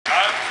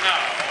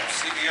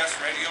CBS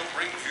Radio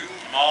brings you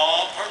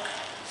Ma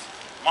Perkins.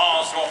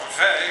 Ma's daughter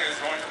Faye is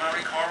going to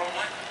marry Carl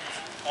Knight.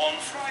 On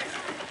Friday,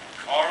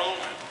 Carl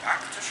went back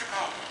to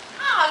Chicago.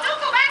 Oh,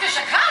 don't go back to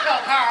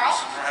Chicago, Carl.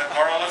 Sooner had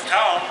Carl left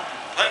town,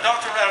 then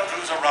Dr.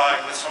 Andrews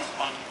arrived with some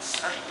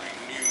unsettling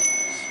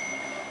news.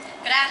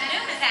 Good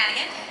afternoon, Miss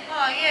Hannigan.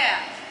 Oh,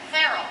 yeah.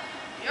 Farrell,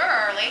 you're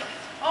early.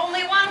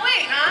 Only 1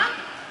 week, huh?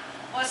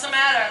 What's the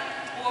matter?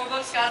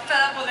 Warbook's got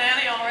fed up with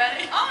Annie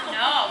already? Oh,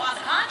 no. On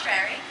the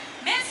contrary,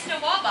 Mr.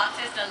 Warbucks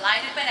is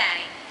delighted with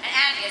Annie, and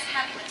Annie is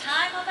having the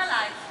time of her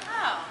life.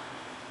 Oh,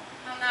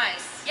 how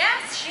nice.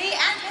 Yes, she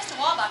and Mr.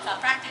 Warbucks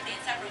are practically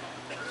inseparable.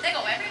 They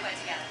go everywhere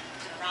together.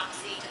 To the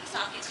Roxy, to the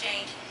Stock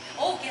Exchange.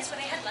 Oh, guess where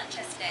they had lunch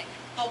yesterday?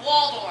 The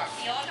Waldorf,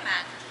 the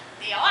Automat.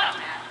 The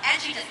Automat? And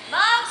she just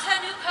loves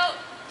her new coat.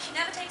 She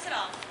never takes it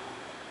off.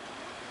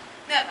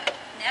 Never.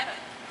 Never.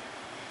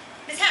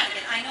 Miss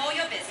Hannigan, I know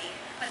you're busy,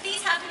 but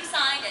these have to be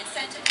signed and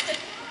sent to Mr.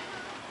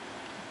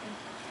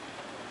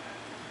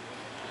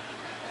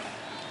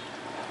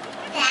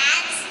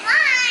 That's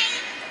mine.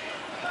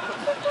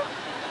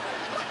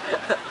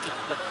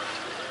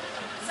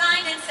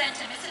 Signed and sent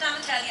to Mr.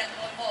 Donatelli at the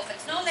Lord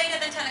Wolford's no later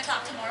than 10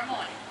 o'clock tomorrow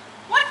morning.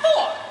 What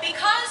for?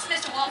 Because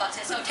Mr.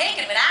 Warbucks is so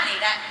taken with Annie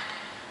that...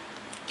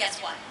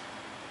 Guess what?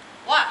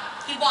 What?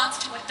 He wants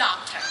to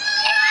adopt her.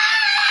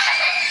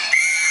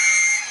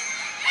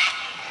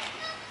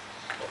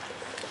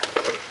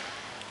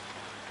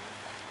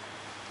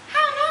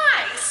 How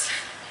nice.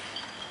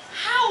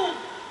 How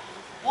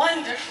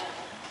wonderful.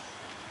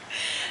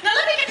 Now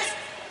let me get this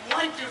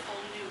wonderful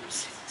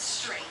news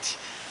straight.